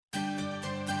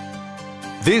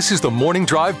This is the Morning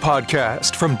Drive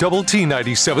Podcast from Double T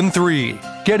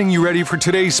 97.3, getting you ready for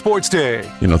today's sports day.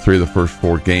 3 of the first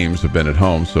 4 games have been at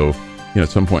home, so at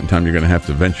some point in time you're going to have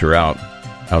to venture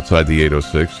outside the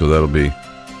 806, so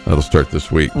that'll start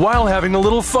this week. While having a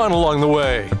little fun along the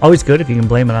way. Always good if you can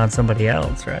blame it on somebody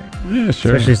else, right? Yeah,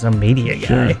 sure. Especially some media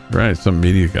guy. Sure. Right, some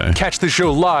media guy. Catch the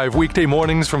show live weekday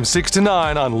mornings from 6 to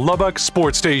 9 on Lubbock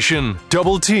Sports Station,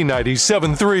 Double T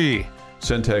 97.3.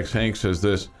 Syntax Hank says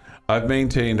this: I've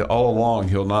maintained all along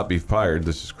he'll not be fired.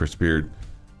 This is Chris Beard.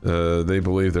 They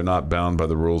believe they're not bound by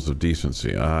the rules of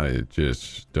decency. I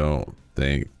just don't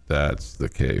think that's the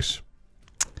case.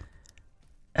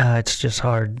 It's just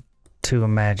hard to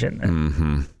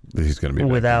imagine He's going to be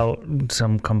without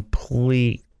some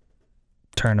complete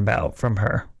turnabout from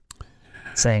her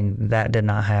saying that did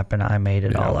not happen. I made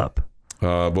it all up.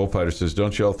 Bullfighter says,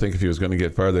 don't you all think if he was going to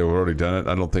get fired, they would have already done it?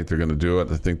 I don't think they're going to do it.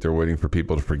 I think they're waiting for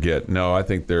people to forget. No, I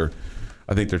think they're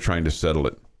trying to settle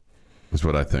it, is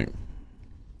what I think.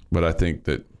 But I think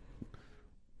that,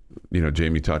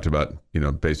 Jamie talked about,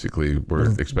 basically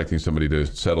we're expecting somebody to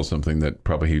settle something that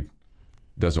probably he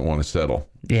doesn't want to settle.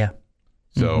 Yeah.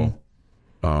 So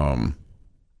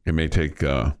it may take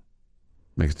some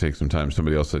time.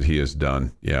 Somebody else said he is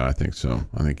done. Yeah, I think so.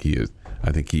 I think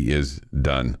he is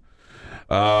done.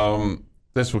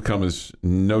 This will come as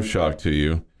no shock to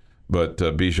you, but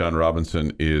Bijan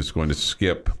Robinson is going to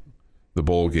skip the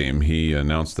bowl game. He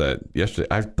announced that yesterday.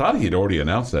 I thought he had already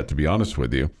announced that, to be honest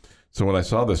with you. So when I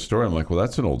saw this story, I'm like, well,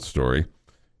 that's an old story,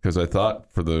 because I thought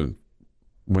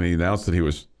when he announced that he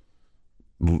was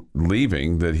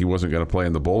leaving, that he wasn't going to play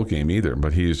in the bowl game either.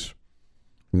 But he's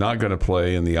not going to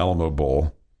play in the Alamo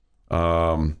Bowl.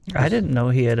 I didn't know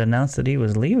he had announced that he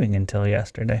was leaving until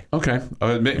yesterday. Okay,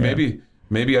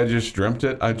 maybe I just dreamt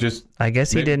it. I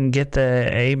guess he didn't get the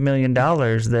 $8 million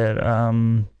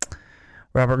that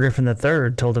Robert Griffin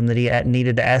III told him that he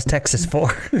needed to ask Texas for.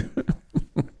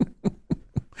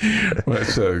 Well,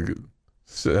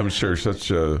 I'm sure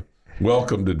such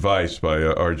welcomed advice by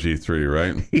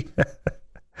RG3, right?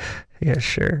 Yeah,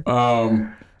 sure.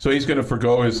 So he's going to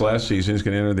forgo his last season. He's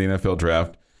going to enter the NFL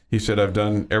draft. He said, I've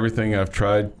done everything that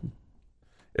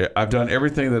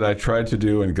I tried to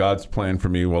do in God's plan for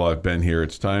me while I've been here.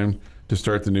 It's time to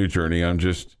start the new journey. I'm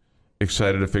just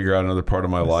excited to figure out another part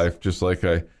of my life, just like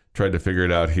I tried to figure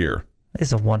it out here.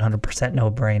 It's a 100%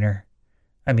 no-brainer.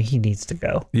 I mean, he needs to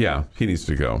go. Yeah, he needs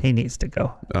to go.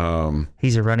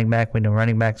 He's a running back. We know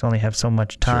running backs only have so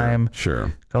much time.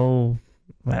 Sure. Go.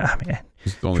 Well, I mean,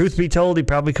 truth be told, he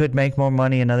probably could make more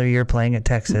money another year playing at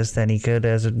Texas than he could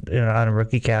on a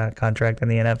rookie contract in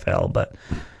the NFL. But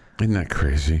isn't that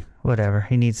crazy? Whatever.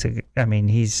 He needs to. I mean,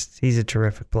 he's a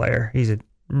terrific player. He's a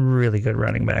really good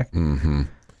running back.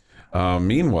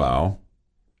 Meanwhile,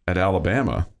 at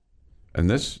Alabama, and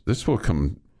this will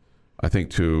come, I think,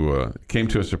 came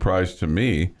to a surprise to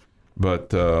me,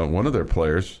 but one of their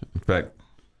players, in fact,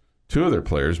 2 of their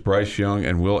players, Bryce Young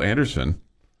and Will Anderson,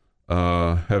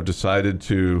 have decided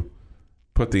to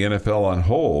put the NFL on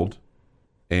hold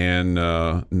and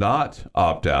not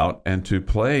opt out and to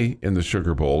play in the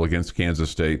Sugar Bowl against Kansas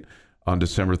State on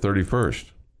December 31st.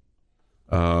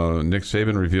 Nick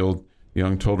Saban revealed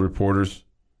Young told reporters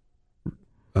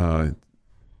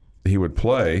he would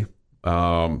play.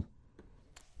 So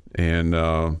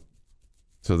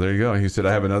there you go. He said,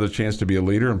 I have another chance to be a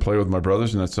leader and play with my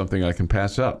brothers, and that's something I can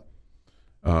pass up.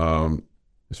 As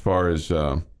far as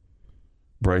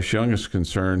Bryce Young is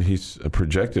concerned, he's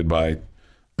projected by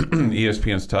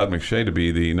ESPN's Todd McShay to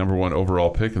be the number 1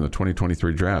 overall pick in the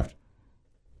 2023 draft.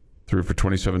 Threw for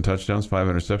 27 touchdowns, 5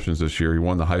 interceptions this year. He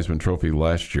won the Heisman Trophy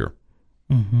last year.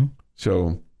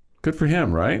 So good for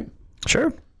him, right?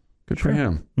 Sure. Good for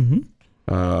him.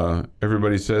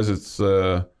 Everybody says it's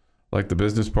like the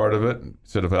business part of it,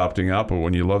 instead of opting out. But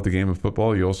when you love the game of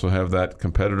football, you also have that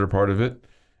competitor part of it.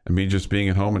 And me just being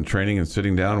at home and training and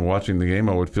sitting down and watching the game,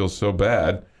 I would feel so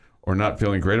bad or not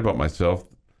feeling great about myself.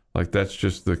 Like that's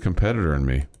just the competitor in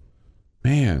me.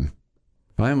 Man,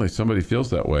 finally somebody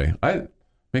feels that way.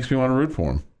 Makes me want to root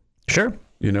for him. Sure.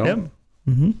 Yep.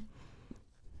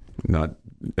 Not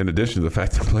in addition to the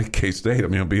fact that I like K-State. I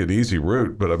mean, it'll be an easy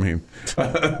route, but I mean,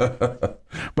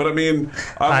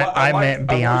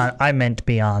 I meant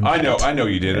beyond. I know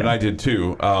you did, and I did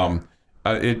too.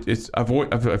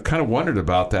 I've kind of wondered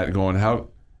about that, going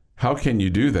how can you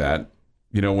do that?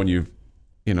 When you've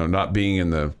not being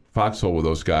in the foxhole with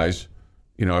those guys,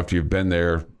 after you've been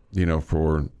there,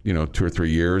 for 2 or 3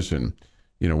 years, and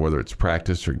whether it's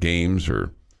practice or games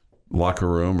or locker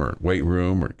room or weight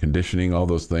room or conditioning, all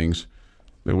those things.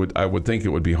 I would think it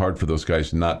would be hard for those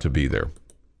guys not to be there.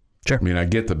 Sure. I mean, I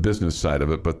get the business side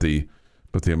of it, but the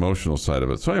but the emotional side of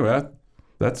it. So anyway,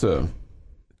 it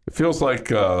feels like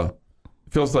that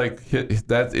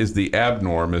is the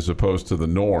abnorm as opposed to the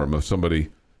norm of somebody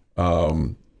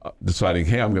deciding,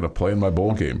 hey, I'm going to play in my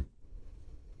bowl game.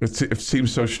 It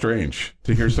seems so strange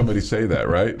to hear somebody say that,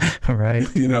 right? Right.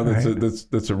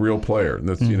 That's a real player. And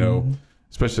that's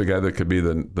especially a guy that could be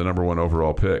the number one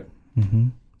overall pick. Mm-hmm.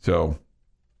 So,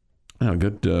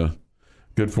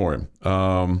 good for him.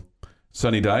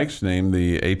 Sonny Dykes named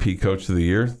the AP Coach of the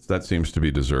Year. That seems to be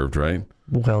deserved, right?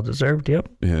 Well deserved. Yep.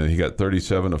 Yeah, he got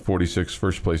 37 of 46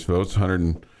 first place votes,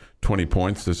 120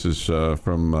 points. This is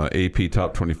from AP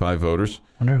Top 25 voters.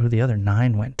 Wonder who the other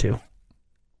 9 went to.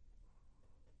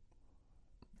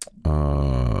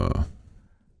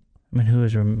 Who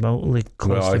was remotely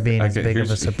close to being as big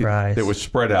of a surprise? It was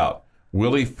spread out.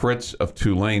 Willie Fritz of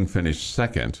Tulane finished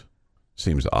second.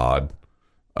 Seems odd.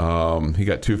 He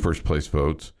got 2 first place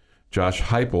votes. Josh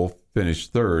Heupel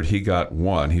finished third. He got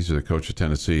 1. He's the coach of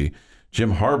Tennessee.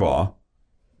 Jim Harbaugh,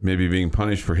 maybe being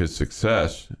punished for his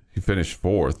success, he finished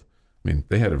 4th. I mean,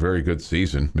 they had a very good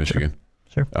season, Michigan.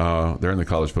 Sure. They're in the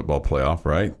college football playoff,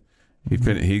 right?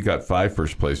 He got 5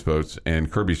 first place votes,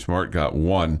 and Kirby Smart got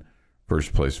 1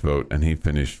 first place vote, and he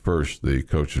finished first, the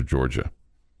coach of Georgia.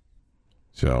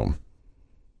 So,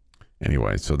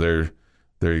 anyway, so there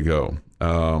you go.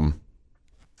 Kind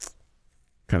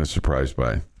of surprised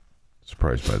by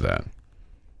that.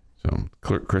 So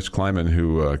Chris Kleiman,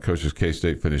 who coaches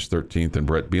K-State, finished 13th, and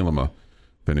Brett Bielema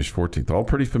finished 14th. All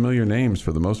pretty familiar names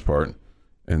for the most part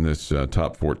in this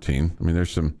top 14. I mean,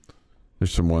 there's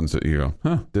some ones that you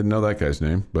go, didn't know that guy's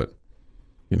name, but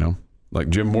like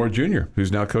Jim Moore Jr.,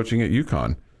 who's now coaching at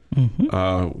UConn.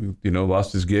 Mm-hmm.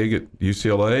 Lost his gig at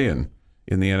UCLA, and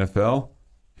in the NFL,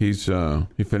 he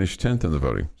finished 10th in the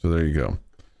voting. So there you go.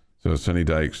 So Sonny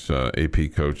Dykes,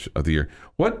 AP Coach of the Year.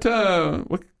 What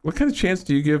kind of chance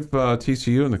do you give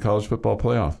TCU in the college football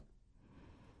playoff?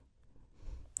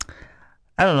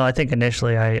 I don't know. I think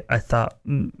initially I thought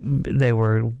they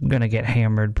were going to get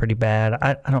hammered pretty bad.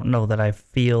 I don't know that I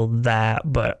feel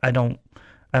that, but I don't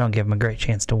give them a great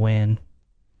chance to win.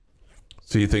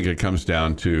 So you think it comes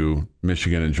down to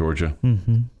Michigan and Georgia?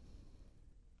 Mm-hmm.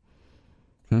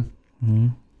 Mm-hmm.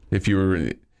 If you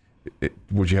were,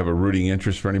 would you have a rooting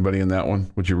interest for anybody in that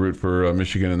one? Would you root for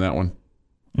Michigan in that one?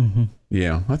 Mm-hmm.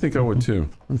 Yeah, I think I would too.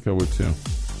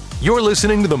 You're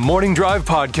listening to the Morning Drive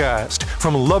podcast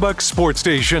from Lubbock Sports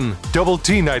Station, Double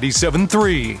T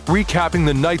 97.3, recapping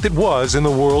the night that was in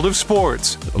the world of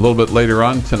sports. A little bit later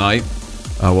on tonight,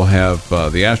 we'll have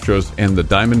the Astros and the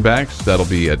Diamondbacks. That'll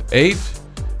be at 8.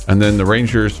 And then the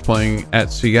Rangers playing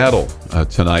at Seattle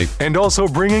tonight. And also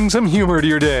bringing some humor to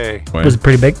your day. Was it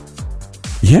pretty big?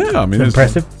 Yeah, I mean, it's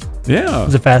impressive. Yeah.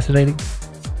 Was it fascinating?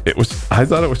 It was. I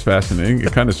thought it was fascinating.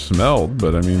 It kind of smelled,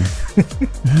 but I mean.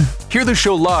 Hear the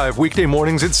show live weekday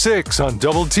mornings at 6 on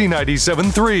Double T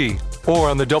 97.3 or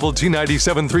on the Double T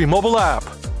 97.3 mobile app.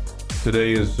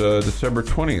 Today is December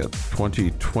 20th,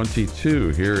 2022.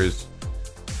 Here is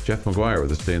Jeff McGuire with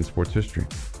this day in sports history.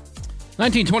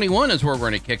 1921 is where we're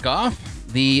going to kick off.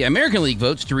 The American League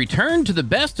votes to return to the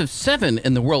best of 7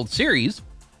 in the World Series,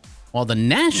 while the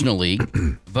National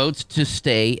League votes to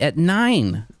stay at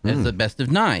 9 as the best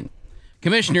of 9.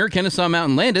 Commissioner Kennesaw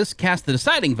Mountain Landis cast the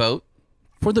deciding vote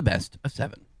for the best of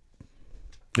 7.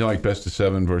 You like best of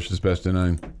 7 versus best of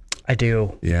 9? I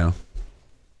do. Yeah.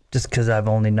 Just because I've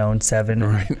only known 7.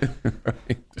 Right.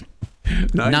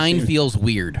 9 feels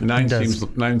weird. 9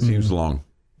 seems long,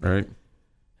 right?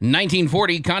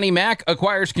 1940, Connie Mack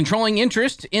acquires controlling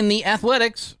interest in the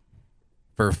Athletics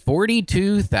for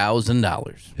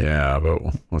 $42,000. Yeah, but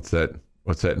what's that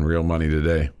in real money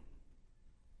today?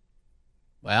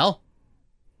 Well,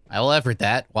 I will effort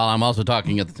that while I'm also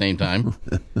talking at the same time.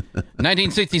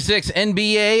 1966,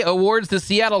 NBA awards the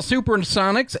Seattle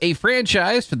Supersonics a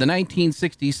franchise for the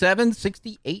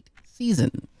 1967-68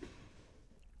 season.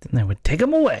 Then they would take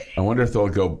them away. I wonder if they'll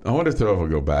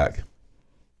go back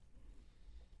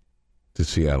to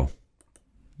Seattle.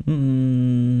 I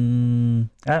mean,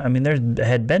 there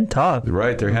had been talk.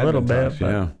 Right, there had been talks,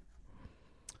 yeah.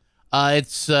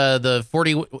 It's the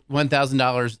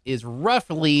 $41,000 is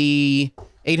roughly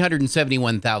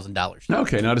 $871,000.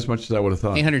 Okay, not as much as I would have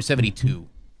thought. 872,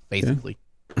 basically.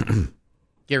 Yeah.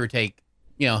 Give or take,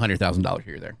 $100,000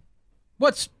 here or there.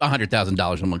 What's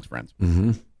 $100,000 amongst friends?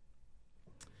 Mm-hmm.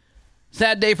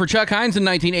 Sad day for Chuck Heinz in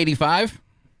 1985.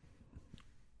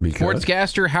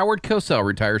 Sportscaster Howard Cosell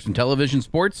retires from television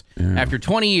sports after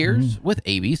 20 years with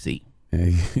ABC. Yeah,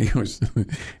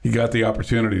 he got the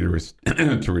opportunity to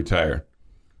retire.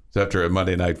 It's after a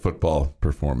Monday Night Football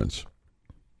performance.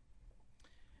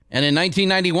 And in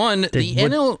 1991,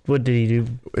 what did he do?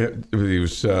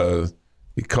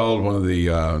 He called one of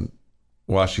the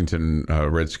Washington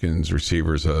Redskins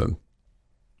receivers a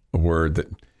word that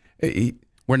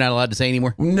we're not allowed to say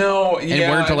anymore. No,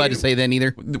 and weren't allowed to say then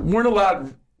either. Weren't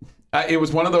allowed. It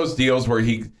was one of those deals where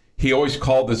he always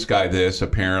called this guy this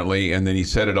apparently, and then he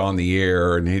said it on the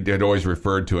air, and he had always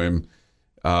referred to him.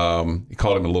 He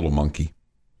called him a little monkey,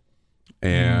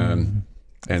 and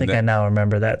I think I now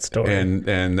remember that story.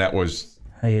 And that was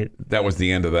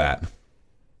the end of that.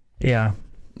 Yeah.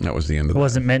 That was the end of it. It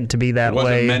wasn't meant to be that way. It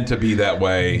wasn't meant to be that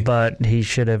way. But he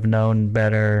should have known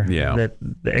better that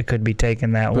it could be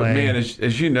taken that way. But man,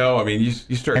 as you know, I mean, you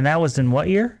start... And that was in what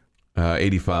year?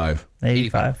 85.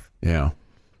 85. Yeah.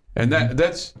 And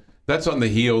that's on the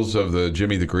heels of the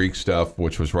Jimmy the Greek stuff,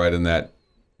 which was right in that,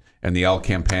 and the Al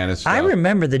Campana stuff. I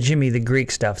remember the Jimmy the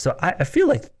Greek stuff, so I feel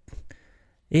like,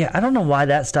 I don't know why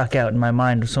that stuck out in my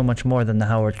mind so much more than the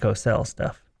Howard Cosell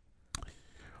stuff.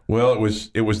 Well,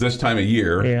 it was this time of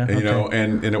year,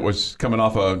 and it was coming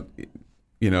off a,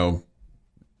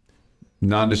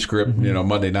 nondescript,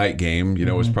 Monday night game.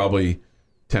 It was probably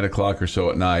 10 o'clock or so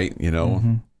at night,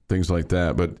 things like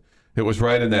that. But it was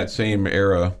right in that same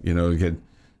era,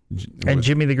 And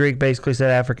Jimmy the Greek basically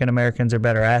said African Americans are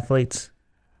better athletes.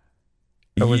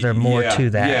 Or was there more to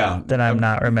that that I'm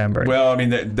not remembering? Well, I mean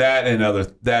that and other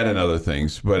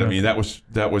things, but I mean that was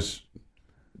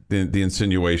the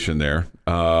insinuation there.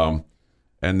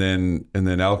 And then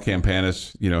Al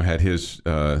Campanis, had his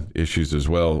issues as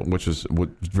well, which was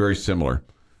very similar.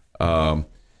 Jimmy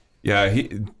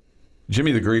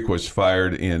the Greek was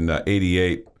fired in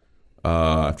 '88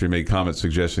 after he made comments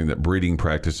suggesting that breeding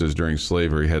practices during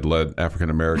slavery had led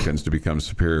African Americans to become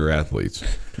superior athletes.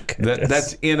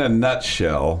 That's in a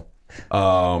nutshell.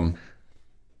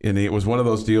 And it was one of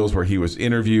those deals where he was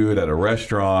interviewed at a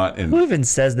restaurant. And who even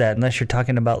says that unless you're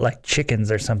talking about like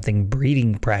chickens or something,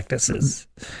 breeding practices?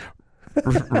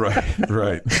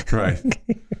 Right.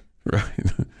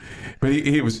 But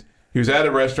he was at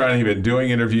a restaurant. He'd been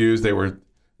doing interviews. It was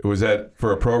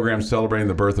for a program celebrating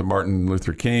the birth of Martin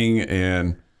Luther King,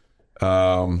 and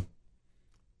I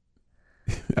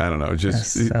don't know. That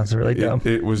sounds really dumb.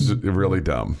 It was really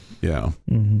dumb. Yeah,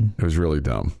 It was really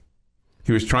dumb.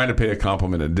 He was trying to pay a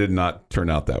compliment and did not turn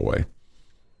out that way.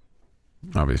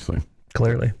 Obviously.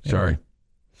 Clearly. Sorry.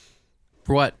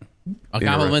 For what? A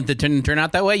compliment that didn't turn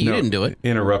out that way? You didn't do it.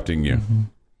 Interrupting you.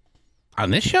 On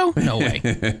this show? No way.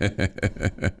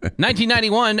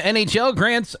 1991, NHL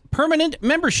grants permanent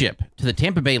membership to the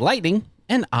Tampa Bay Lightning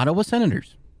and Ottawa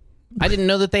Senators. I didn't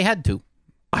know that they had to.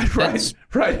 Right.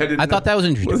 I thought that was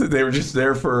interesting. Was it they were just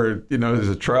there for, as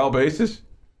a trial basis?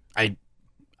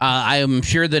 I am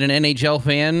sure that an NHL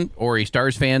fan or a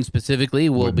Stars fan specifically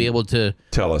will be able to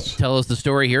tell us the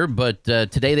story here. But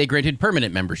today they granted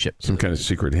permanent membership. Some kind of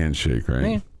secret handshake,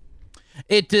 right? Yeah.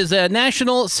 It is a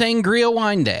National Sangria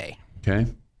Wine Day. Okay.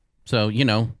 So,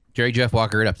 Jerry Jeff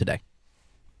Walker it up today.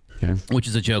 Okay. Which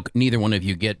is a joke neither one of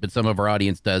you get, but some of our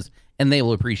audience does, and they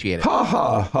will appreciate it. Ha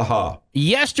ha ha ha.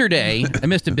 Yesterday, I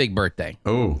missed a big birthday.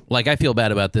 Oh. Like, I feel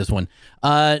bad about this one.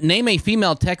 Name a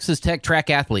female Texas Tech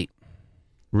track athlete.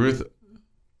 Ruth?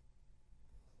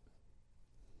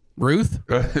 You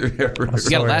got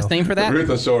a last name for that? Ruth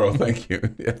Osorio, thank you.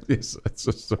 Yes, that's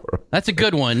Osorio. That's a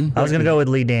good one. I was going to go with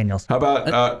Lee Daniels. How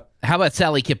about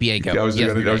Sally Kipyego? I was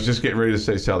just getting ready to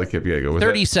say Sally Kipyego.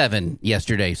 37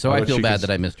 yesterday, so I feel bad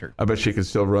that I missed her. I bet she could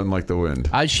still run like the wind.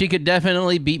 She could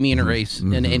definitely beat me in a race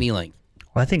in any length.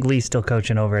 Well, I think Lee's still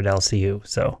coaching over at LCU,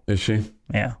 so. Is she?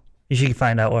 Yeah. You should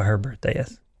find out what her birthday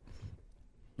is.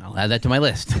 I'll add that to my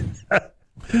list.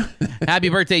 Happy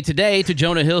birthday today to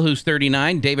Jonah Hill, who's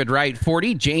 39, David Wright,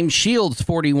 40, James Shields,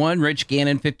 41, Rich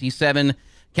Gannon, 57,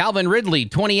 Calvin Ridley,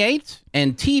 28,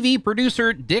 and TV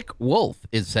producer Dick Wolf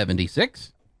is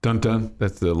 76. Dun dun.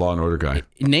 That's the Law and Order guy.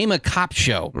 Name a cop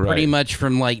show, pretty much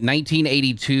from like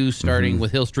 1982, starting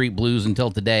with Hill Street Blues until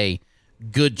today.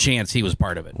 Good chance he was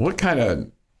part of it. What kind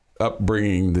of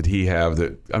upbringing did he have?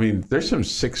 There's some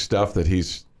sick stuff that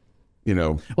he's...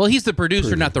 Well, he's the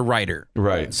producer, not the writer.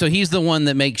 Right. So he's the one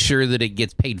that makes sure that it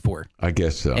gets paid for. I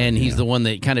guess so. And he's the one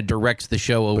that kind of directs the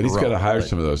show overall. But he's got to hire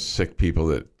some of those sick people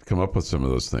that come up with some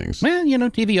of those things. Well,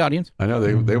 TV audience. I know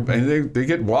they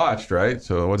get watched, right?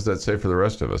 So what does that say for the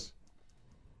rest of us?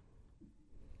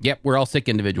 Yep, we're all sick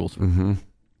individuals. Mm-hmm.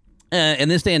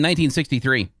 And this day in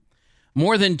 1963,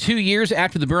 more than 2 years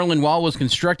after the Berlin Wall was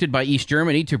constructed by East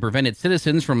Germany to prevent its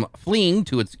citizens from fleeing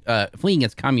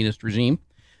its communist regime,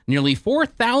 nearly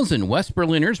 4,000 West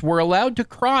Berliners were allowed to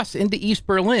cross into East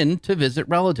Berlin to visit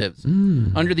relatives.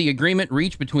 Under the agreement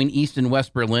reached between East and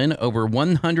West Berlin, over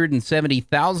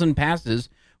 170,000 passes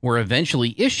were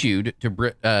eventually issued to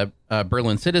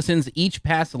Berlin citizens. Each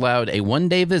pass allowed a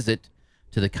one-day visit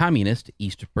to the communist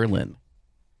East Berlin.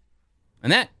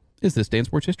 And that is this day in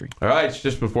sports history. All right, it's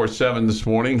just before 7 this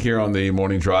morning here on the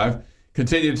Morning Drive.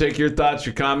 Continue to take your thoughts,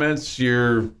 your comments,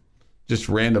 your just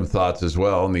random thoughts as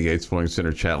well on the Yates Flooring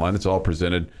Center chat line. It's all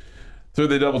presented through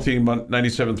the Double Team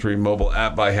 97.3 mobile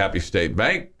app by Happy State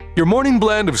Bank. Your morning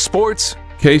blend of sports.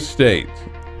 K-State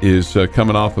is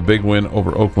coming off a big win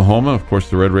over Oklahoma. Of course,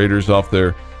 the Red Raiders off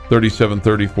their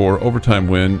 37-34 overtime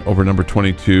win over number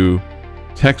 22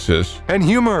 Texas. And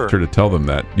humor. Sure to tell them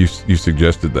that. You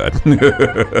suggested that.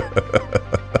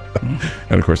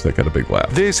 And, of course, that got a big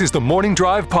laugh. This is the Morning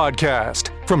Drive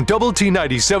Podcast from Double T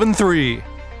 97.3.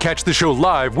 Catch the show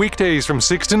live weekdays from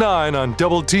 6 to 9 on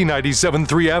Double T 97.3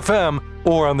 FM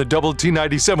or on the Double T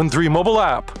 97.3 mobile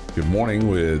app. Good morning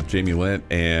with Jamie Lent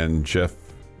and Jeff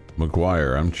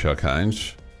McGuire. I'm Chuck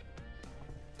Heinz.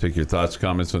 Take your thoughts,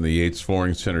 comments on the Yates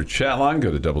Flooring Center chat line.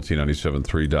 Go to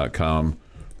doublet973.com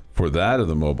for that, or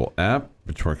the mobile app.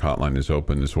 Pitchfork hotline is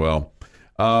open as well.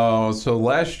 So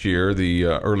last year, the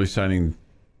early signing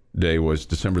day was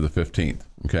December the 15th,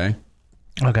 okay?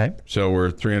 Okay. So we're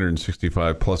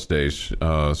 365 plus days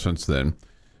since then.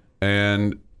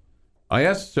 And I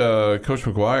asked Coach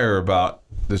McGuire about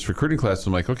this recruiting class.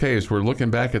 I'm like, okay, as we're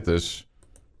looking back at this,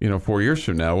 4 years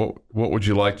from now, what would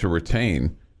you like to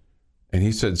retain? And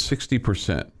he said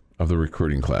 60% of the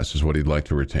recruiting class is what he'd like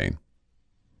to retain.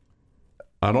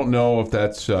 I don't know if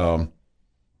that's, as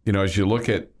you look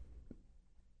at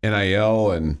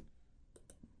NIL and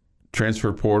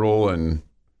transfer portal, and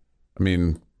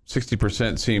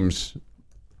 60%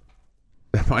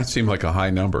 that might seem like a high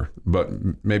number, but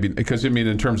maybe because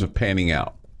in terms of panning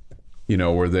out,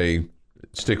 where they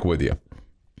stick with you.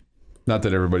 Not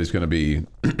that everybody's going to be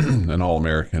an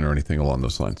All-American or anything along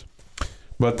those lines.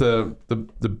 But the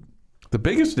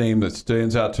biggest name that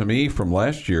stands out to me from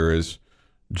last year is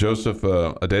Joseph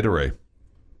Adedire.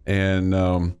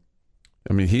 And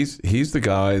he's the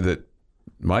guy that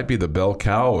might be the bell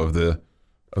cow of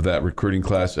that recruiting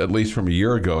class, at least from a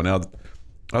year ago. Now,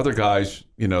 other guys,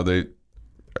 they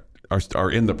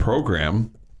are in the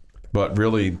program, but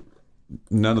really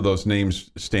none of those names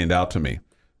stand out to me.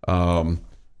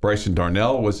 Bryson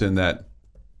Donnell was in that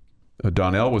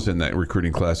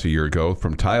recruiting class a year ago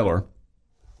from Tyler,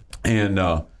 and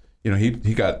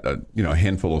he got a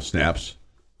handful of snaps,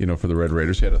 for the Red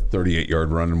Raiders. He had a 38-yard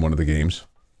run in one of the games,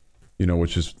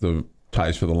 which is the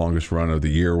ties for the longest run of the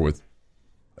year with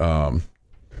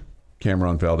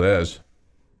Cameron Valdez.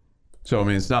 So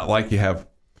it's not like you have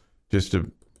just a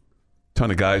ton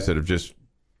of guys that have just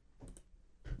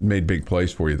made big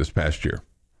plays for you this past year.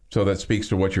 So that speaks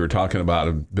to what you were talking about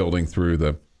of building through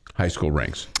the high school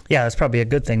ranks. Yeah, that's probably a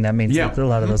good thing. That means that a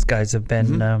lot of those guys have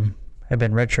been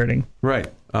redshirting. Right.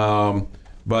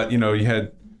 But you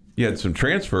had some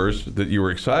transfers that you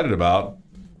were excited about.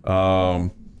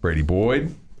 Brady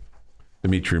Boyd,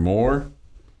 Dimitri Moore,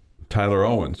 Tyler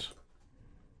Owens.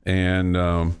 And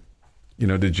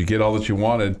did you get all that you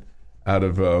wanted out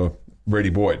of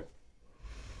Brady Boyd?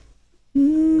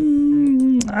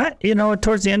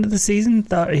 Towards the end of the season,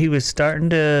 thought he was starting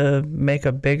to make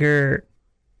a bigger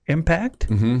impact.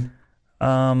 Mm-hmm.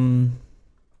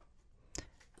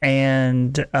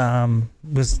 And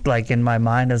was like in my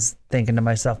mind, I was thinking to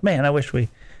myself, man, I wish we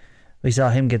saw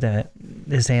him get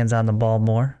his hands on the ball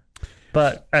more.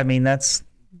 But that's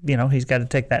he's got to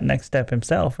take that next step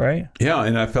himself, right? Yeah,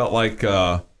 and I felt like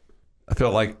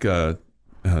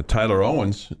Tyler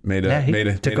Owens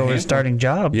took over his starting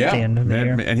job at the end of the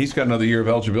year. And he's got another year of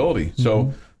eligibility.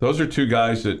 So those are two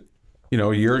guys that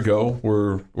a year ago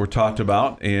were talked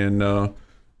about and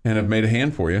have made a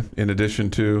hand for you. In addition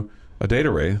to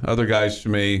Adedire, other guys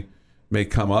may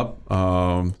come up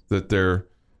that they're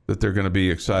going to be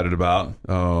excited about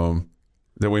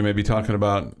that we may be talking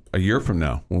about a year from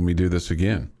now when we do this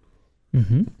again.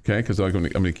 Mm-hmm. Okay, because I'm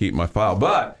going to keep my file,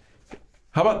 but.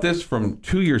 How about this from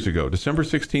 2 years ago, December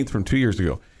 16th from 2 years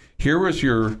ago? Here was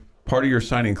part of your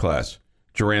signing class.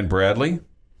 Jerand Bradley,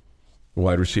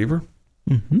 wide receiver.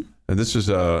 Mm-hmm. And this is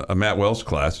a Matt Wells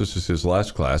class. This is his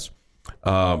last class.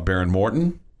 Baron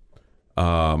Morton,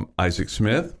 Isaac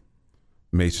Smith,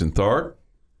 Mason Tharp,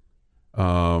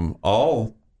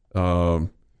 all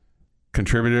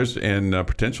contributors and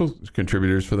potential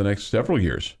contributors for the next several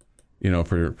years,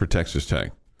 for Texas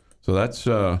Tech. So that's...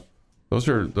 Those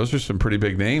are some pretty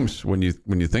big names when you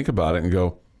think about it and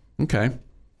go, okay,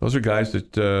 those are guys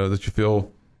that you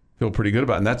feel pretty good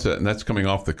about, and that's coming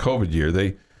off the COVID year.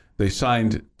 They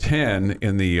signed 10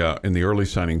 in the early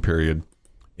signing period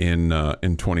in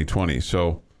 2020.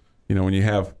 So when you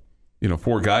have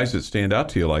 4 guys that stand out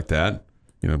to you like that,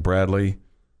 Bradley,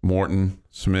 Morton,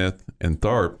 Smith, and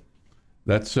Tharp.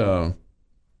 That's I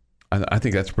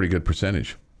think that's a pretty good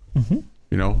percentage.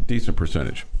 Decent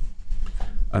percentage.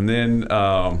 And then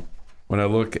when I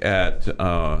look at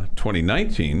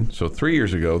 2019, so 3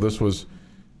 years ago, this was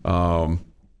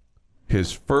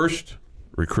his first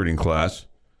recruiting class.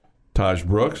 Taj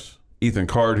Brooks, Ethan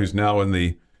Card, who's now in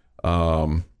the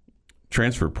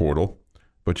transfer portal,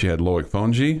 but you had Loic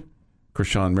Fonji,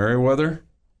 Krishan Merriweather.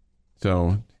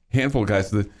 So handful of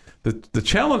guys. The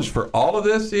challenge for all of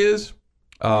this is,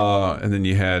 and then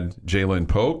you had Jalen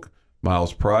Polk,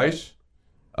 Miles Price,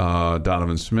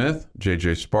 Donovan Smith,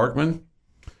 J.J. Sparkman.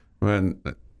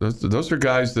 And those are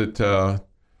guys that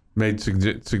made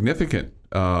significant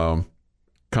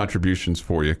contributions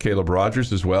for you. Caleb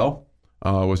Rogers as well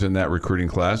was in that recruiting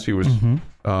class. He was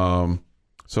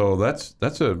so that's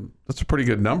a pretty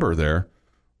good number there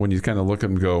when you kind of look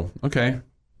and go, okay,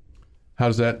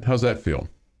 how's that feel?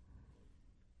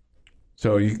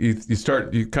 So you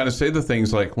kind of say the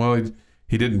things like, well,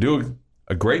 he didn't do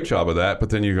a great job of that,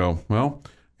 but then you go, well,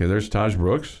 yeah, there's Taj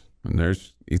Brooks and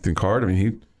there's Ethan Card. I mean,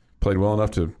 he played well enough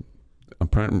to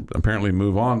apparently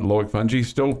move on. Loic Fonji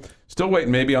still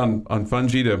waiting maybe on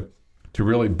Fonji to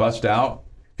really bust out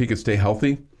if he could stay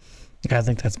healthy. Yeah, I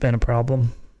think that's been a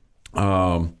problem.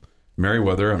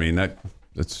 Merriweather, I mean,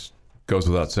 that's goes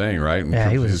without saying, right? Yeah,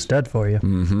 he was a stud for you.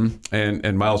 Mm-hmm.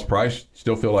 And Miles Price,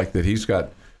 still feel like that he's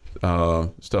got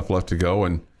stuff left to go.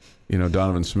 And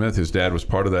Donovan Smith, his dad was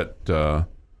part of that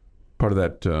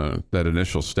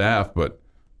initial staff, but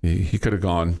he could have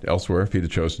gone elsewhere if he'd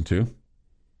have chosen to.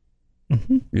 I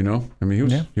mean,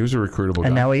 he was a recruitable guy,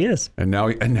 and now he is. And now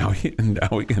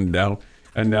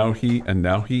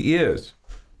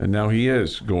he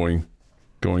is going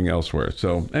elsewhere.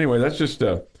 So anyway, that's just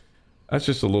a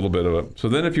little bit of it. So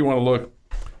then, if you want to look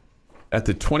at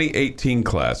the 2018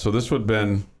 class, so this would have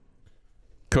been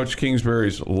Coach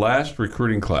Kingsbury's last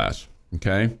recruiting class.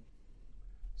 Okay,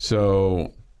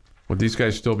 so would these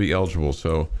guys still be eligible?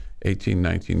 So 18,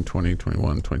 19, 20,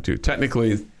 21, 22.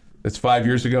 Technically, it's 5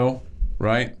 years ago,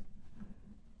 right?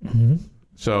 Mm-hmm.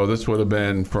 So this would have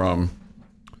been from,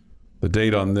 the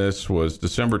date on this was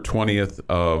December 20th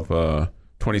of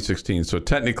 2016. So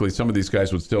technically, some of these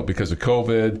guys would still, because of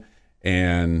COVID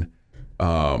and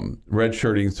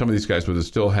redshirting, some of these guys would have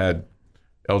still had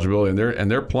eligibility,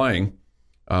 and they're playing,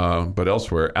 but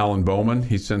elsewhere. Alan Bowman,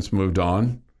 he's since moved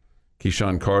on.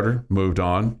 Keyshawn Carter moved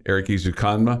on. Eric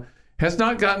Izukanma has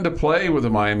not gotten to play with the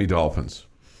Miami Dolphins.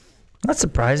 That's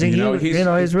surprising.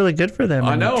 He's really good for them.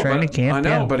 I know, training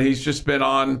camp. But he's just been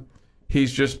on.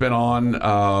 He's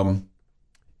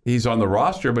on the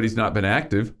roster, but he's not been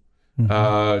active.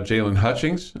 Mm-hmm. Jalen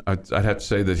Hutchings, I'd have to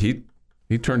say that he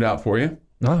turned out for you.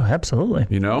 Oh, absolutely.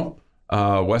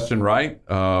 Weston Wright,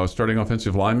 starting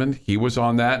offensive lineman, he was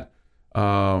on that.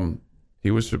 He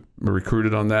was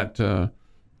recruited on that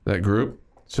group.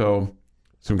 So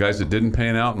some guys that didn't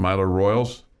pan out, Milo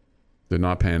Royals, did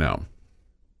not pan out.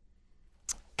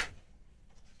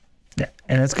 Yeah,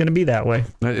 and it's going to be that way.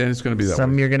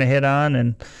 Some you're going to hit on,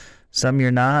 and some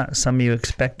you're not. Some you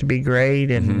expect to be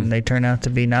great, and they turn out to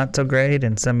be not so great,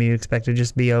 and some you expect to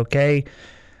just be okay.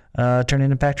 Turn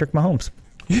into Patrick Mahomes.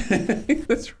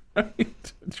 That's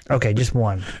right. Okay, just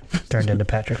one turned into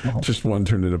Patrick Mahomes. Just one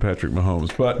turned into Patrick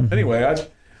Mahomes. But anyway,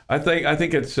 I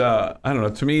think it's I don't know.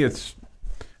 To me, it's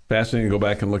fascinating to go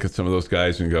back and look at some of those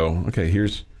guys and go, okay,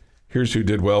 here's who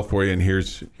did well for you, and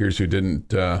here's who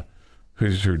didn't. Who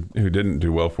didn't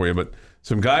do well for you. But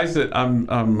some guys that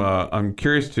I'm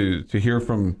curious to hear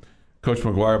from Coach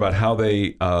McGuire about how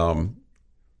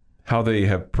they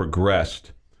have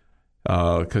progressed.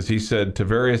 Because he said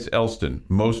Tavarius Elston,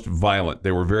 most violent.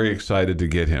 They were very excited to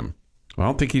get him. Well, I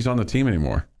don't think he's on the team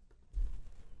anymore.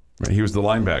 He was the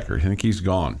linebacker. I think he's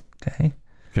gone. Okay.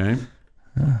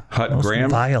 Hut most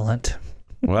Graham. Violent.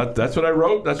 Well, that's what I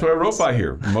wrote. That's what I wrote by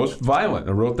here. Most violent.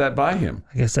 I wrote that by him.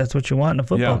 I guess that's what you want in a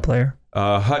football player.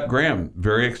 Hut Graham,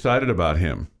 very excited about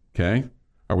him. Okay.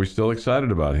 Are we still excited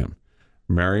about him?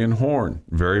 Marion Horn,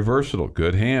 very versatile,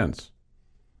 good hands.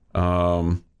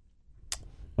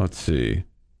 Let's see.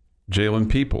 Jalen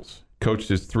Peoples, coached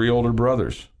his 3 older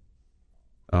brothers.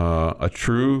 A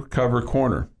true cover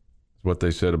corner is what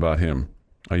they said about him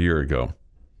a year ago.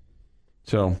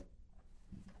 So,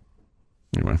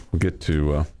 anyway, we'll get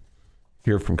to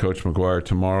hear from Coach McGuire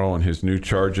tomorrow on his new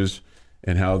charges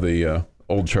and how the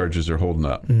old charges are holding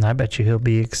up. I bet you he'll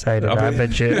be excited. I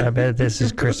bet this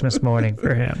is Christmas morning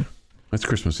for him. It's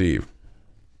Christmas Eve.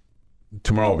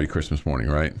 Tomorrow will be Christmas morning,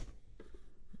 right?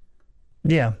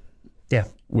 Yeah. Yeah,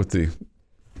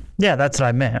 that's what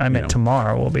I meant. I meant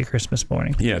tomorrow will be Christmas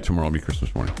morning. Yeah, tomorrow will be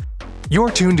Christmas morning. You're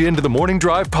tuned in to the Morning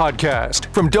Drive podcast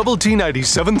from Double T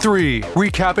 97.3,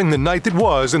 recapping the night that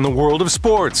was in the world of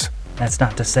sports. That's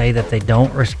not to say that they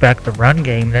don't respect the run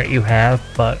game that you have,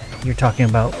 but you're talking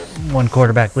about one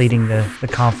quarterback leading the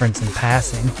conference in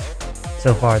passing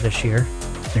so far this year.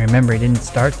 And remember, he didn't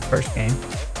start the first game.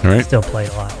 All right. Still played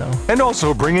a lot, though. And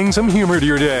also bringing some humor to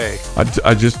your day.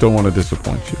 I just don't want to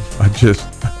disappoint you.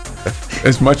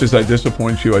 As much as I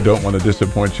disappoint you, I don't want to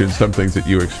disappoint you in some things that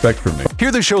you expect from me.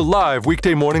 Hear the show live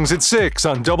weekday mornings at 6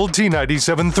 on Double T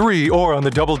 97.3 or on the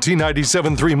Double T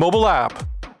 97.3 mobile app.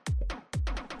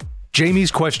 Jamie's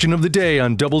question of the day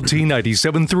on Double T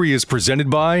 97.3 is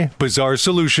presented by Bizarre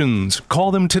Solutions.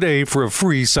 Call them today for a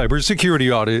free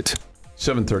cybersecurity audit.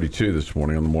 7:32 this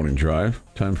morning on the Morning Drive.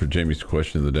 Time for Jamie's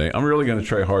question of the day. I'm really going to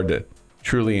try hard to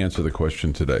truly answer the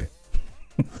question today.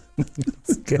 It's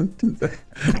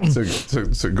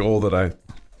a goal that I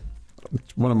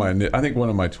think one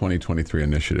of my 2023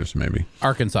 initiatives, maybe.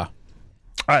 Arkansas.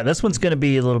 All right, this one's going to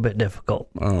be a little bit difficult.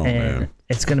 Oh, man.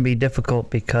 It's going to be difficult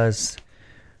because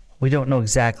we don't know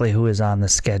exactly who is on the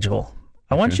schedule.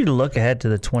 I want you to look ahead to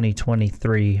the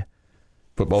 2023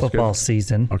 football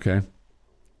season. Okay.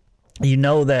 You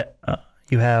know that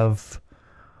you have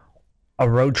a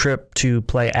road trip to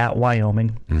play at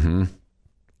Wyoming. Mm-hmm.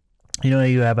 You know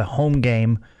you have a home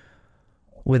game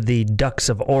with the Ducks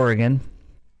of Oregon.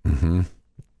 Mm-hmm.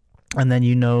 And then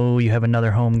you know you have another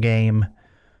home game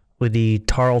with the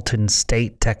Tarleton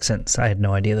State Texans. I had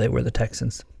no idea they were the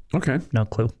Texans. Okay. No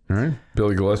clue. All right.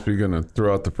 Billy Gillespie going to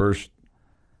throw out the first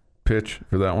pitch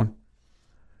for that one?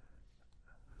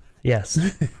 Yes.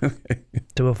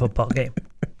 To a football game.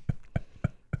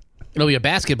 It'll be a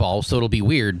basketball, so it'll be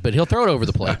weird, but he'll throw it over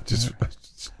the plate.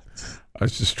 I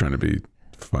was just trying to be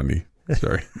funny.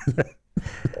 Sorry.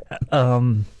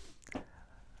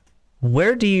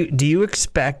 Where do you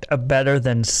expect a better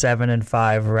than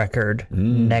 7-5 record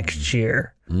next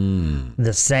year?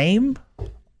 The same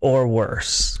or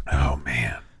worse? Oh,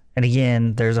 man. And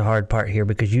again, there's a hard part here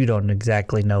because you don't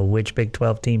exactly know which Big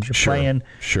 12 teams you're playing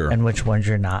and which ones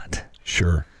you're not.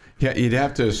 Sure. Yeah, you'd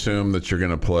have to assume that you're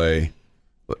going to play,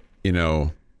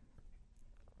 12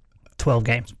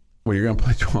 games. Well, you're going to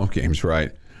play 12 games,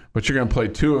 right? But you're going to play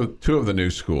two of the new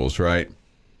schools, right?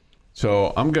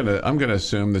 So I'm going to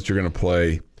assume that you're going to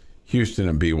play Houston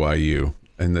and BYU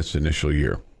in this initial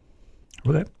year.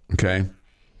 Okay.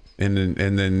 And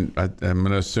then I'm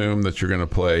going to assume that you're going to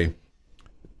play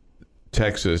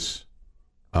Texas,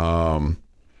 and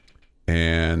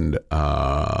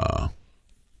let's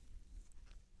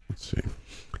see,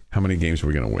 how many games are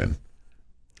we going to win?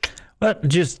 Well,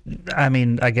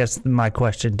 I guess my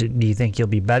question: do you think you'll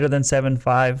be better than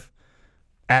 7-5,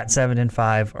 at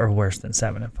 7-5, or worse than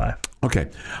 7-5?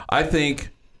 Okay, I think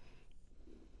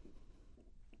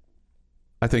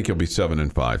you'll be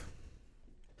 7-5.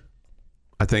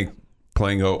 I think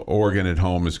playing Oregon at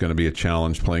home is going to be a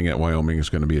challenge. Playing at Wyoming is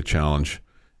going to be a challenge.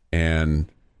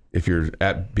 And if you're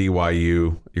at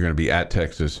BYU, you're going to be at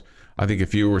Texas. I think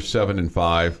if you were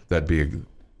 7-5, that'd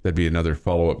be another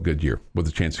follow-up good year with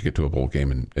a chance to get to a bowl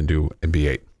game and be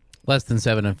 8. Less than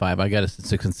 7-5. I got us at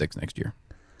 6-6 next year.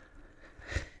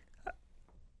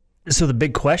 So the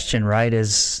big question, right,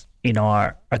 is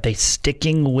are they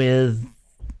sticking with?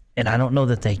 And I don't know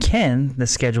that they can. The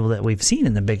schedule that we've seen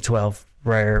in the Big 12.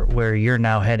 Where you're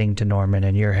now heading to Norman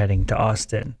and you're heading to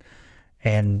Austin,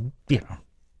 and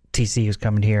TCU's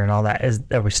coming here and all that.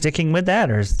 Are we sticking with that,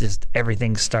 or is just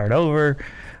everything start over?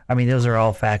 I mean, those are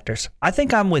all factors. I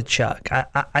think I'm with Chuck.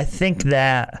 I think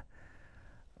that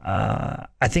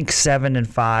I think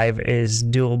 7-5 is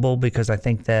doable because I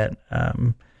think that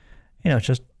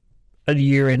just a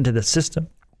year into the system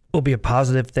will be a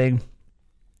positive thing.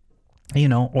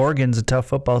 Oregon's a tough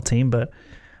football team, but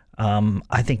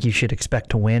I think you should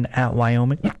expect to win at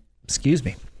Wyoming. Excuse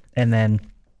me. And then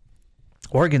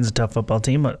Oregon's a tough football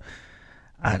team, but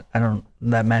that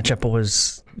matchup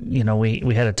was,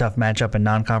 we had a tough matchup in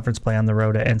non-conference play on the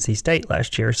road at NC State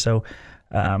last year. So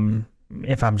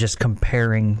if I'm just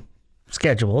comparing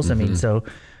schedules, I mean, so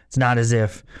it's not as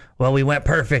if, we went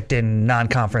perfect in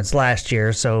non-conference last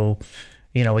year, so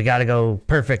we got to go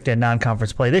perfect in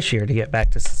non-conference play this year to get back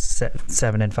to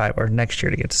 7-5, or next year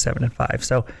to get to 7-5.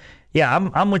 So, yeah,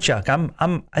 I'm with Chuck.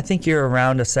 I think you're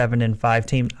around a 7-5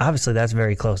 team. Obviously, that's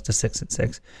very close to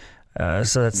 6-6.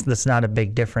 So that's not a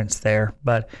big difference there.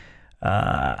 But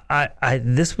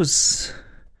this was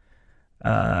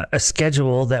a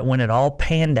schedule that when it all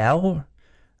panned out,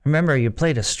 remember you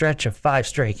played a stretch of 5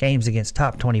 straight games against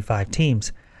top 25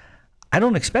 teams. I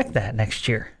don't expect that next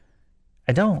year.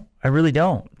 I don't. I really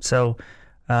don't. So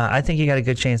I think you got a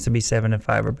good chance to be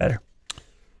 7-5 or better.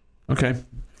 Okay.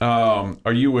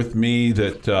 Are you with me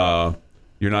that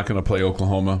you're not going to play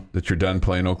Oklahoma? That you're done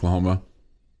playing Oklahoma?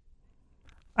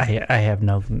 I have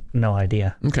no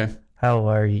idea. Okay. How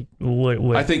are you?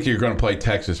 What, I think you're going to play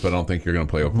Texas, but I don't think you're going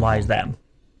to play Oklahoma. why is that?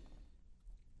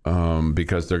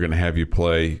 Because they're going to have you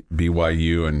play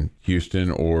BYU and Houston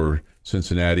or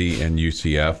Cincinnati and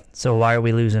UCF. So why are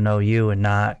we losing OU and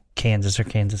not Kansas or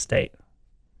Kansas State?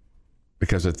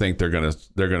 Because I think they're going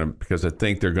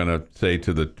to say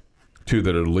to the two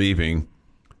that are leaving,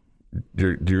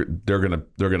 they're going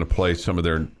to play some of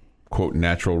their quote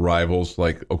natural rivals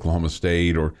like Oklahoma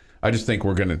State, or I just think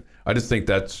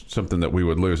that's something that we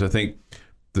would lose. I think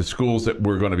the schools that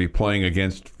we're going to be playing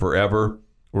against forever,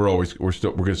 we're going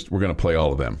to play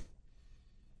all of them.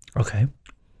 Okay.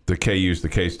 The KUs, the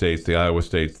K-States, the Iowa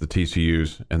States, the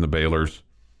TCUs, and the Baylors.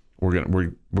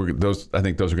 I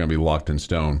think those are going to be locked in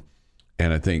stone,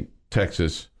 and I think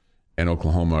Texas and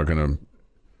Oklahoma are going to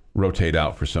rotate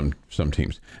out for some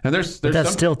teams. And there's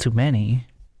that's still too many.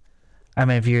 I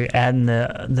mean, if you're adding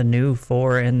the new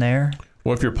 4 in there.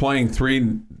 Well, if you're playing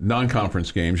 3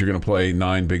 non-conference games, you're going to play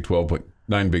 9 Big 12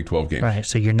 games. Right.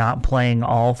 So you're not playing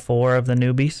all 4 of the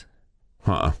newbies.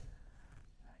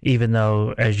 Even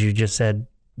though, as you just said,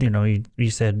 you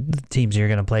said the teams you're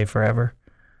going to play forever.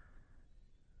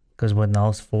 Because wouldn't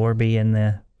those 4 be in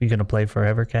the you're going to play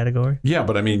forever category? Yeah,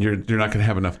 but I mean, you're not going to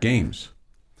have enough games.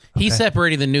 He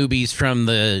separated the newbies from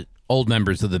the old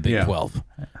members of the Big 12.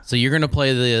 So you're going to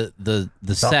play the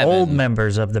 7. old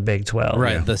members of the Big 12.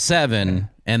 Right, the 7,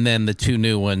 and then the 2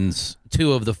 new ones,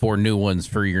 2 of the 4 new ones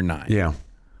for your 9. Yeah.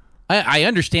 I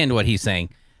understand what he's saying.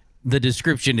 The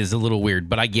description is a little weird,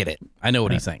 but I get it. I know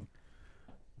what he's saying.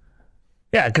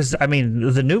 Yeah, because, I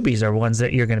mean, the newbies are ones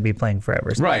that you're going to be playing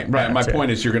forever. Right. My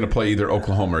point is you're going to play either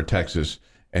Oklahoma or Texas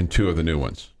and 2 of the new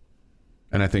ones.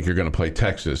 And I think you're going to play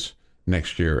Texas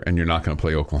next year, and you're not going to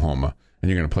play Oklahoma. And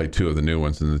you're going to play 2 of the new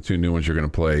ones. And the 2 new ones you're going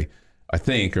to play, I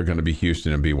think, are going to be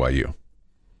Houston and BYU.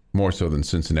 More so than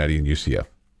Cincinnati and UCF.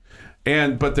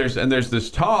 But there's this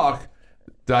talk,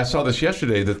 I saw this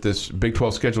yesterday, that this Big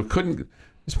 12 schedule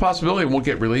this possibility won't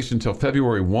get released until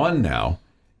February 1 now.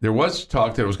 There was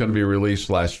talk that it was going to be released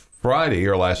last Friday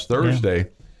or last Thursday.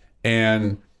 Yeah.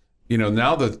 And,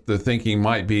 now the thinking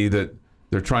might be that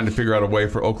they're trying to figure out a way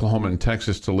for Oklahoma and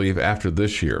Texas to leave after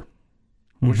this year,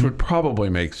 which would probably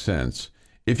make sense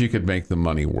if you could make the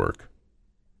money work,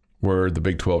 where the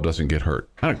Big 12 doesn't get hurt.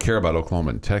 I don't care about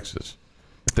Oklahoma and Texas.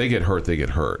 If they get hurt, they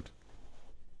get hurt.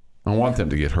 I want them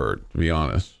to get hurt, to be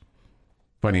honest,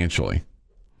 financially.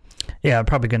 Yeah,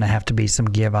 probably going to have to be some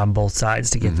give on both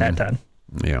sides to get that done.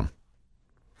 Yeah.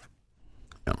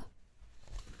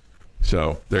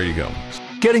 So, there you go.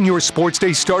 Getting your sports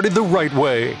day started the right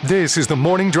way. This is the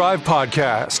Morning Drive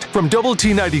Podcast from Double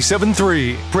T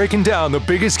 97.3, breaking down the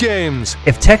biggest games.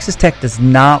 If Texas Tech does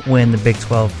not win the Big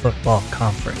 12 football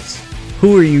conference,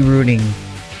 who are you rooting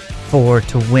for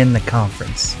to win the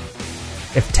conference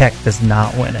if Tech does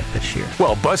not win it this year?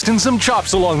 Well, busting some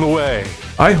chops along the way.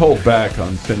 I hold back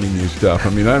on sending you stuff. I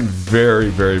mean, I'm very,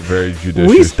 very, very judicious.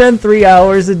 We spend 3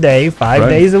 hours a day, 5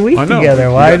 days a week together.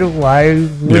 Why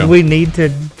would we need to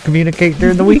communicate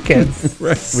during the weekends?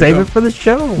 Save it for the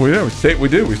show. We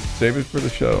do. We save it for the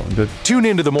show. Tune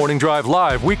into the Morning Drive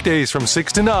live weekdays from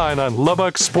 6 to 9 on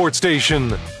Lubbock Sports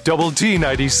Station, Double T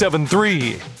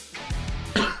 97.3.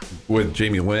 With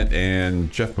Jamie Lent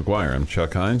and Jeff McGuire, I'm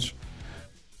Chuck Heinz.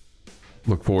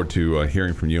 Look forward to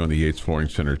hearing from you on the Yates Flooring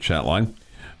Center chat line.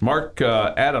 Mark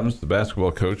Adams, the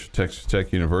basketball coach at Texas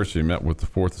Tech University, met with the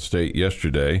Fourth Estate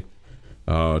yesterday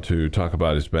to talk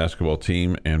about his basketball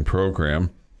team and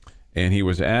program. And he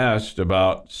was asked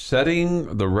about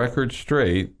setting the record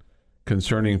straight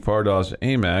concerning Fardaws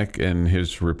Aimaq and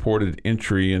his reported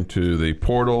entry into the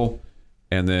portal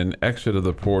and then exit of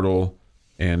the portal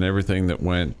and everything that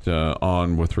went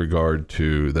on with regard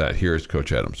to that. Here's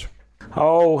Coach Adams.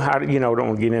 Don't want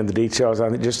to get into the details. I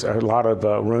think just a lot of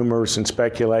rumors and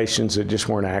speculations that just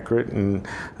weren't accurate. And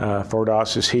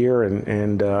Fardaws is here,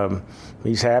 and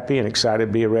he's happy and excited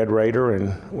to be a Red Raider,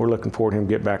 and we're looking forward to him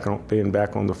being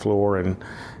back on the floor and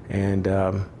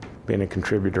being a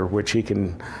contributor, which he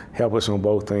can help us on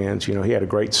both ends. He had a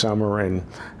great summer, and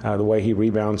the way he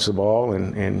rebounds the ball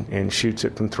and shoots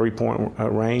it from three-point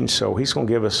range. So he's going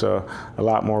to give us a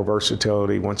lot more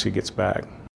versatility once he gets back.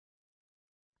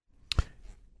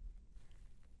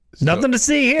 Nothing to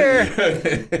see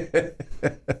here.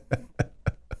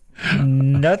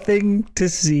 Nothing to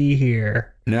see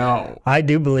here. Now, I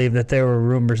do believe that there were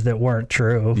rumors that weren't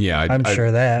true. Yeah, I'm sure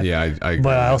that. Yeah, I agree.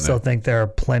 But I also think there are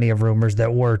plenty of rumors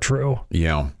that were true.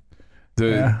 Yeah.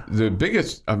 The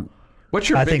biggest. What's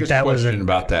your biggest question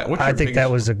about that? I think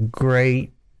that was a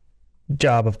great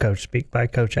job of coach speak by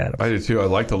Coach Adams. I do too. I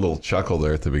liked a little chuckle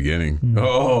there at the beginning.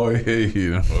 Oh, hey,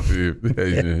 hey,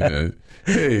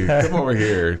 come over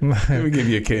here. Let me give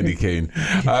you a candy cane.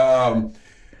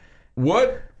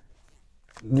 What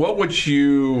would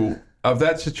you, of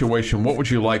that situation, what would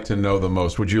you like to know the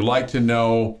most? Would you like to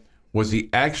know, was he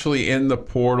actually in the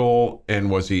portal,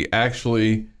 and was he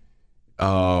actually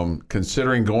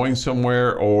considering going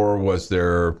somewhere, or was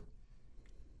there,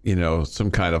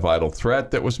 some kind of idle threat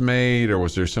that was made, or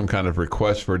was there some kind of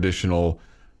request for additional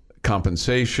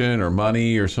compensation or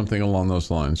money or something along those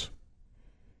lines?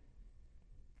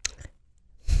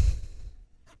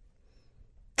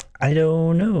 I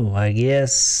don't know. I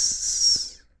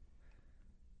guess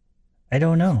I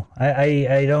don't know.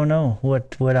 I don't know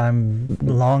what I'm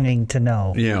longing to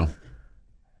know. Yeah.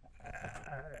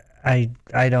 I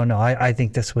don't know. I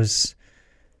think this was.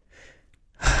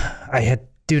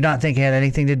 Do not think it had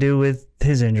anything to do with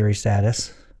his injury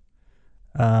status.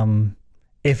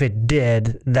 If it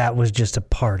did, that was just a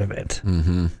part of it.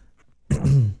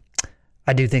 Mm-hmm.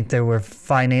 I do think there were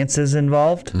finances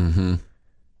involved. Mm-hmm.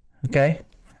 Okay.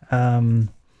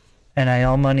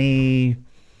 NIL money,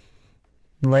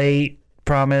 late,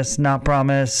 promised, not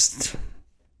promised.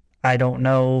 I don't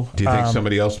know. Do you think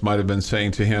somebody else might have been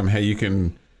saying to him, hey,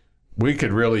 we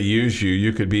could really use you.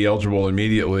 You could be eligible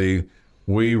immediately.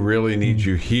 We really need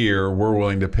you here. We're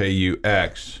willing to pay you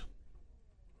X.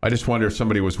 I just wonder if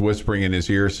somebody was whispering in his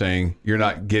ear saying, you're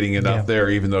not getting enough there,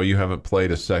 even though you haven't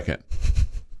played a second.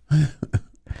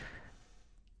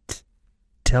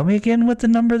 Tell me again what the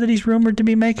number that he's rumored to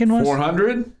be making was.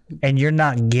 400? And you're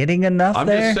not getting enough I'm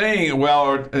there? just saying,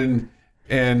 well, and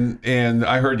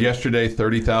I heard yesterday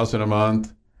 $30,000 a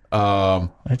month.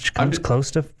 Which comes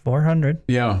close to 400.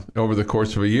 Yeah, over the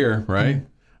course of a year, right?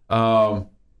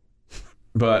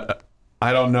 But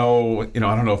I don't know. I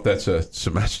don't know if that's a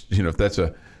semester. If that's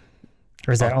a.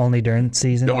 Or is that only during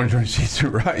season? Only during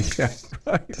season, right? Yeah,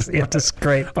 right. You have to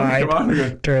scrape by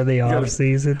during the off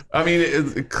season. I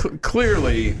mean,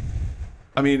 clearly.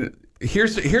 I mean,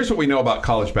 here's what we know about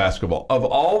college basketball. Of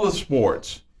all the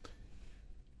sports,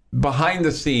 behind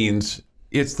the scenes,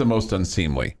 it's the most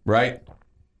unseemly, right?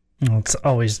 It's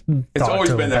always been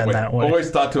that way.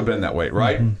 Always thought to have been that way,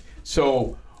 right? Mm-hmm.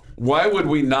 So why would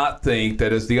we not think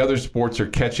that as the other sports are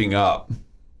catching up,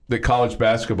 that college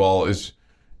basketball is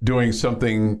doing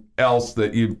something else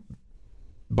that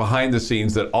behind the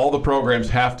scenes that all the programs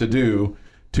have to do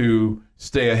to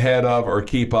stay ahead of or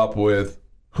keep up with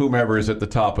whomever is at the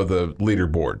top of the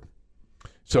leaderboard?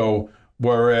 So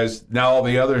whereas now all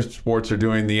the other sports are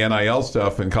doing the NIL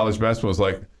stuff, and college basketball is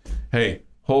like, hey,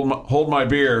 hold my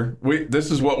beer. This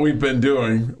is what we've been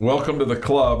doing. Welcome to the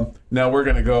club. Now we're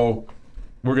gonna go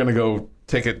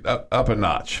take it up a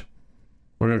notch.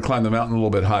 We're gonna climb the mountain a little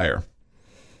bit higher.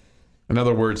 In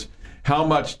other words, how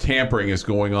much tampering is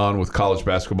going on with college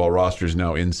basketball rosters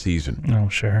now in season? Oh,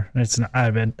 sure. It's not,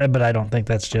 but I don't think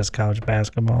that's just college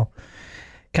basketball.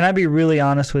 Can I be really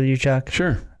honest with you, Chuck?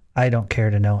 Sure. I don't care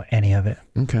to know any of it.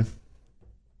 Okay.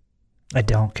 I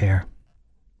don't care.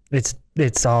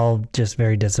 It's all just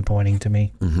very disappointing to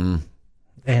me. Mm-hmm.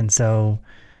 And so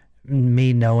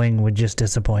me knowing would just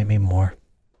disappoint me more.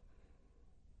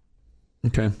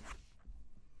 Okay.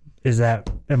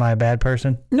 Am I a bad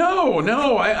person? No.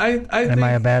 Am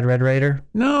I a bad Red Raider?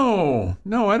 No,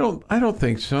 I don't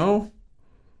think so.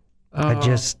 I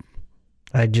just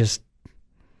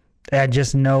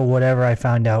know whatever I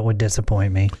found out would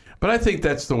disappoint me. But I think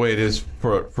that's the way it is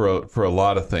for a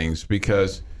lot of things,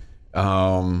 because,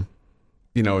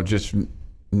 just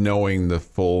knowing the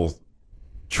full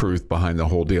truth behind the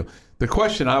whole deal. The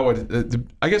question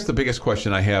I guess the biggest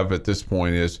question I have at this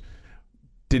point is,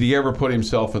 did he ever put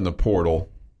himself in the portal?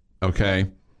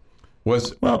 Okay.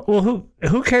 Well,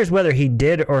 who cares whether he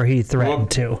did or he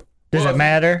threatened to? Does it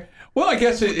matter? Well, I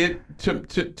guess it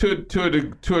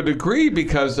to a degree,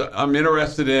 because I'm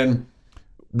interested in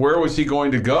where was he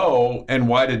going to go, and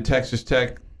why did Texas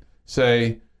Tech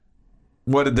say,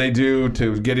 what did they do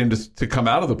to get him to come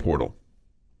out of the portal?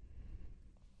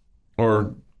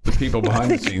 Or the people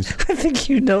behind the scenes. I think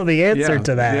you know the answer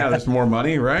to that. Yeah, there's more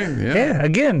money, right? Yeah.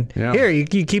 Here, you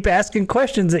keep asking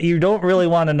questions that you don't really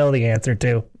want to know the answer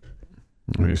to.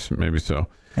 Maybe so.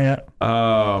 Yeah.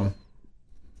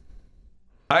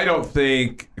 I don't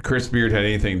think Chris Beard had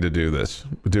anything to do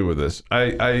with this.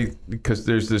 Because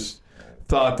there's this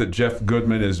thought that Jeff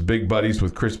Goodman is big buddies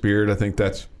with Chris Beard. I think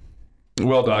that's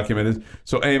well documented.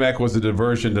 So AMAC was a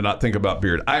diversion to not think about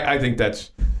Beard. I think that's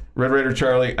Red Raider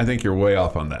Charlie. I think you're way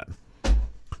off on that.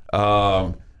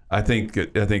 I think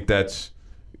that's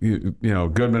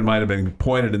Goodman might have been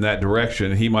pointed in that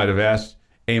direction. He might have asked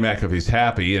AMAC if he's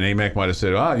happy, and AMAC might have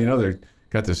said, they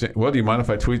got this. Well, do you mind if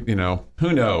I tweet?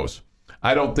 Who knows?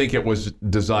 I don't think it was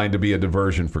designed to be a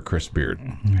diversion for Chris Beard.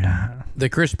 Yeah. The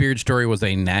Chris Beard story was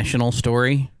a national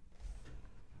story.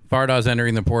 Fardaws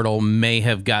entering the portal may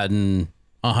have gotten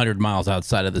 100 miles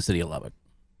outside of the city of Lubbock.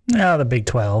 No, the Big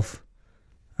 12.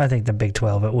 I think the Big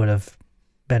 12, it would have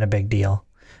been a big deal.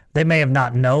 They may have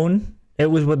not known it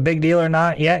was a big deal or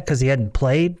not yet because he hadn't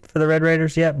played for the Red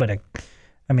Raiders yet, but it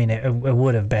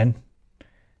would have been.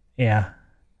 Yeah.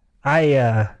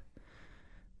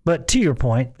 But to your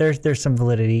point, there's some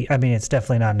validity. I mean, it's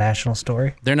definitely not a national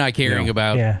story. They're not caring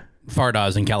about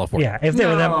Fardaws in California. Yeah, if they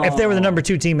were the number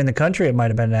 2 team in the country, it might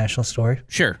have been a national story.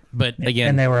 Sure, but again,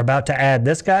 and they were about to add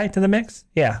this guy to the mix.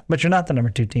 Yeah, but you're not the number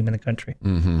 2 team in the country,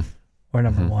 or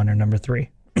number 1 or number 3.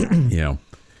 Yeah.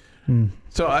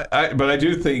 So I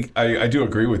do think I do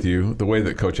agree with you. The way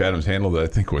that Coach Adams handled it, I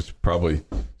think, was probably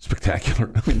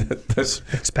spectacular. I mean, that's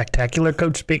spectacular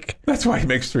coach speak. That's why he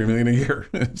makes $3 million a year.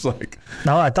 It's like,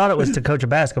 no, I thought it was to coach a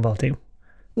basketball team.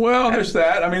 Well, there's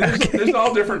that. I mean, there's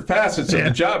all different facets of the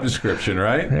job description,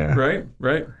 right? Yeah.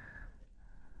 Right.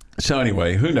 So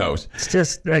anyway, who knows? It's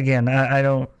just, again, I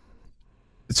don't.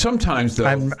 Sometimes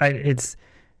though, it's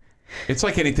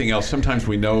like anything else. Sometimes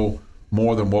we know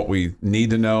more than what we need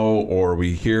to know, or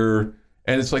we hear,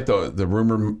 and it's like the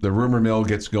rumor mill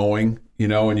gets going,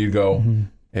 and you go,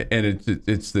 and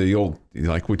it's the old,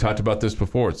 like we talked about this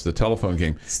before. It's the telephone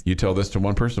game. You tell this to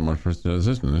one person does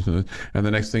this, and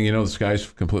the next thing you know, the sky's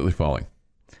completely falling.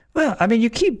 Well, I mean, you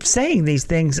keep saying these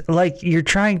things like you're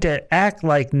trying to act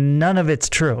like none of it's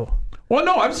true. Well,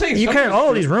 no, I'm saying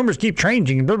these rumors keep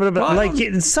changing. Blah, blah, blah. Like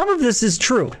some of this is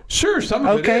true. Sure, some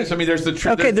of it is. I mean, there's the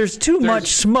truth. Okay, there's too much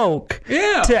smoke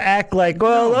to act like,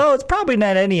 it's probably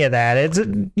not any of that. It's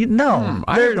no.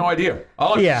 I have no idea.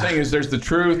 All I'm saying is there's the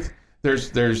truth.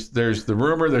 There's the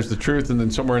rumor. There's the truth, and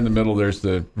then somewhere in the middle, there's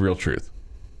the real truth.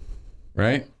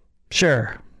 Right?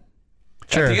 Sure.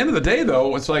 At the end of the day,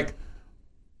 though, it's like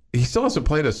he still hasn't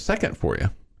played a second for you.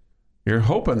 You're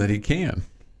hoping that he can.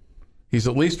 He's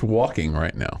at least walking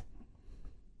right now.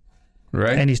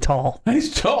 Right? And he's tall.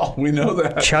 We know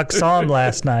that. Chuck saw him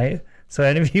last night. So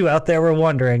any of you out there were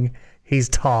wondering, he's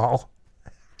tall.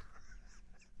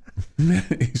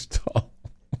 He's tall.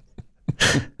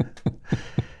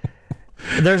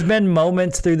 There's been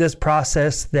moments through this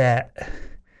process that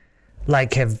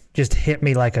have just hit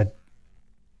me like a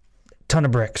ton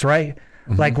of bricks, right?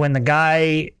 Like when the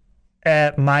guy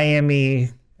at Miami,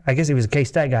 I guess he was a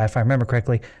K-State guy, if I remember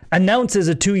correctly, announces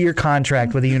a 2-year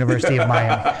contract with the University of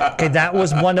Miami. Okay, that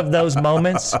was one of those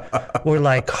moments where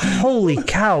like, holy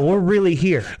cow, we're really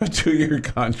here. A 2-year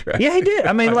contract. Yeah, he did.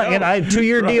 I mean, and I had a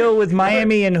 2-year deal with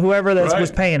Miami and whoever that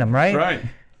was paying him, right? Right.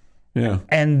 Yeah.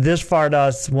 And this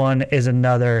Fardaws one is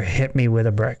another hit me with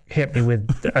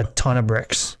a ton of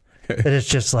bricks. That it's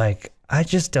just like, I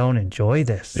just don't enjoy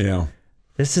this. Yeah.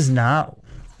 This is not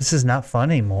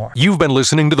fun anymore. You've been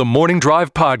listening to the Morning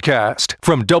Drive podcast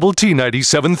from Double T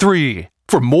 97.3.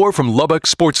 For more from Lubbock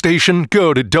Sports Station,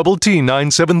 go to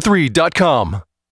doublet973.com.